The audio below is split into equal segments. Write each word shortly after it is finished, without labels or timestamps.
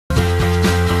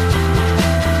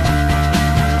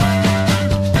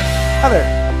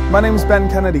My name is Ben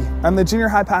Kennedy. I'm the junior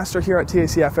high pastor here at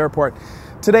TACF Airport.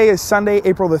 Today is Sunday,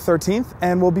 April the 13th,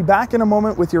 and we'll be back in a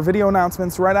moment with your video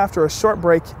announcements right after a short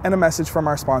break and a message from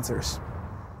our sponsors.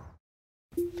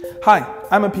 Hi,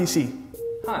 I'm a PC.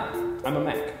 Hi, I'm a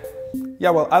Mac. Yeah,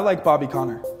 well, I like Bobby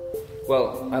Connor.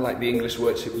 Well, I like the English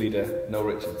worship leader, Noel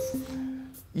Richards.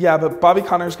 Yeah, but Bobby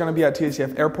Connor's going to be at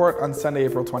TACF Airport on Sunday,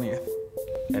 April 20th.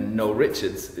 And Noel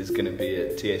Richards is going to be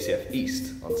at TACF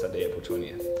East on Sunday, April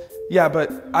 20th. Yeah,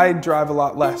 but I drive a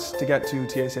lot less to get to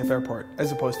TACF Airport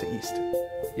as opposed to East.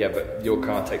 Yeah, but your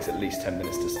car takes at least 10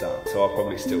 minutes to start, so I'll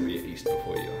probably still be at East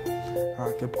before you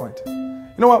are. Good point.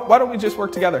 You know what? Why don't we just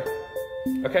work together?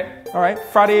 Okay. All right,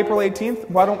 Friday, April 18th,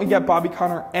 why don't we get Bobby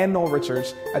Connor and Noel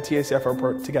Richards at TACF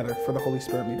Airport together for the Holy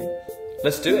Spirit meeting?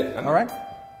 Let's do it. All right,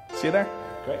 see you there.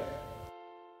 Great.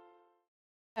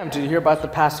 Did you hear about the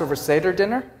Passover Seder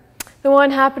dinner? The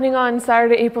one happening on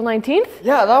Saturday, April 19th?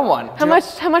 Yeah, that one. How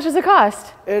much does it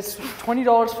cost? It's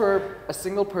 $20 for a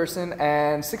single person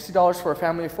and $60 for a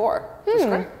family of four. That's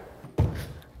great.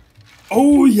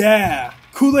 Oh yeah!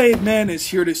 Kool-Aid Man is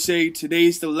here to say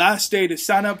today's the last day to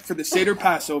sign up for the Seder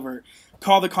Passover.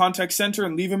 Call the contact center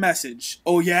and leave a message.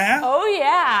 Oh yeah? Oh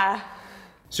yeah.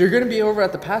 So you're going to be over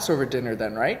at the Passover dinner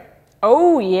then, right?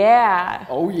 Oh yeah.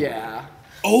 Oh yeah.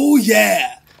 Oh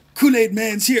yeah! Kool-Aid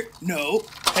Man's here. No.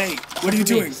 Hey, what are you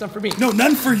doing? Some for me. No,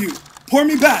 none for you. Pour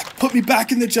me back. Put me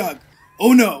back in the jug.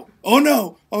 Oh no. Oh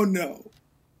no. Oh no.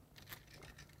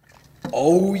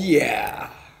 Oh yeah.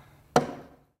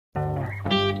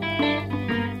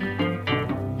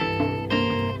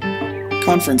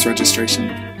 Conference registration,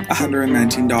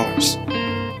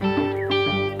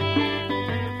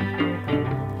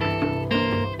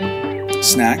 $119.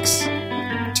 Snacks,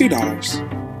 $2.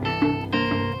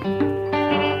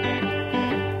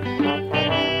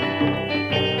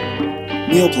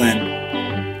 Meal plan,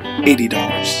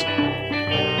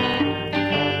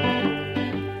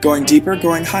 $80. Going deeper,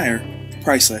 going higher,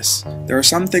 priceless. There are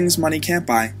some things money can't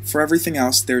buy. For everything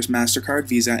else, there's MasterCard,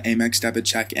 Visa, Amex, debit,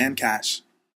 check, and cash.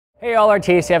 Hey all our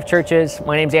TACF churches,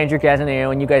 my name's Andrew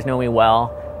Gazaneo and you guys know me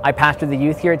well. I pastor the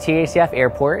youth here at TACF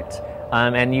Airport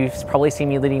and you've probably seen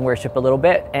me leading worship a little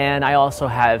bit, and I also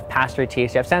have pastored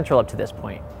TACF Central up to this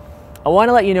point. I want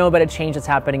to let you know about a change that's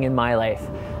happening in my life.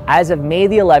 As of May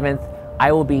the 11th,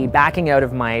 I will be backing out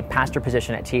of my pastor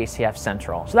position at TACF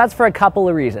Central. So that's for a couple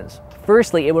of reasons.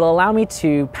 Firstly, it will allow me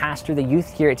to pastor the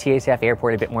youth here at TACF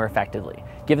Airport a bit more effectively,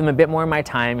 give them a bit more of my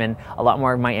time and a lot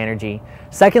more of my energy.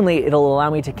 Secondly, it'll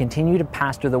allow me to continue to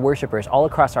pastor the worshipers all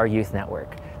across our youth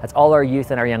network. That's all our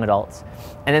youth and our young adults.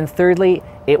 And then thirdly,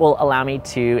 it will allow me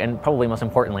to, and probably most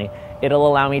importantly, it'll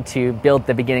allow me to build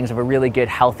the beginnings of a really good,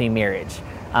 healthy marriage.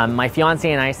 My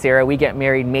fiance and I, Sarah, we get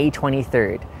married May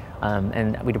 23rd.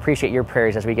 And we'd appreciate your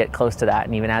prayers as we get close to that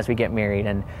and even as we get married.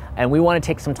 And we want to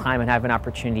take some time and have an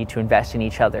opportunity to invest in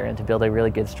each other and to build a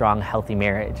really good, strong, healthy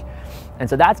marriage. And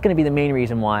so that's going to be the main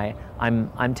reason why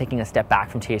I'm taking a step back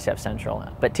from TACF Central.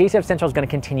 But TACF Central is going to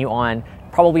continue on,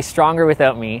 probably stronger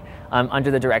without me,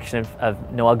 under the direction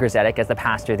of Noel Gazaneo as the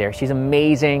pastor there. She's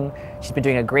amazing. She's been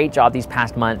doing a great job these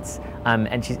past months,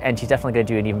 and she's definitely going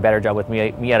to do an even better job with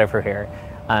me out of her hair.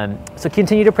 So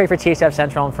continue to pray for TACF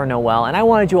Central and for Noel, and I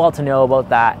wanted you all to know about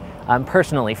that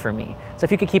personally for me. So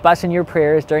if you could keep us in your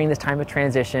prayers during this time of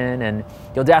transition, and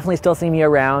you'll definitely still see me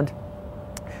around.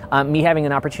 Me having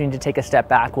an opportunity to take a step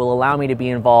back will allow me to be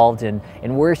involved in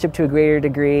worship to a greater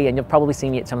degree, and you'll probably see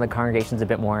me at some of the congregations a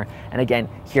bit more, and again,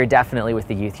 here definitely with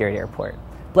the youth here at Airport.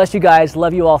 Bless you guys,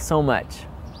 love you all so much.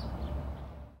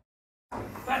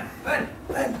 Ben,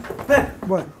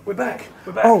 What? we're back.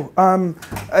 Oh,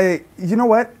 you know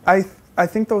what? I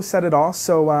think those said it all,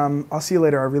 so I'll see you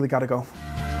later. I really gotta go.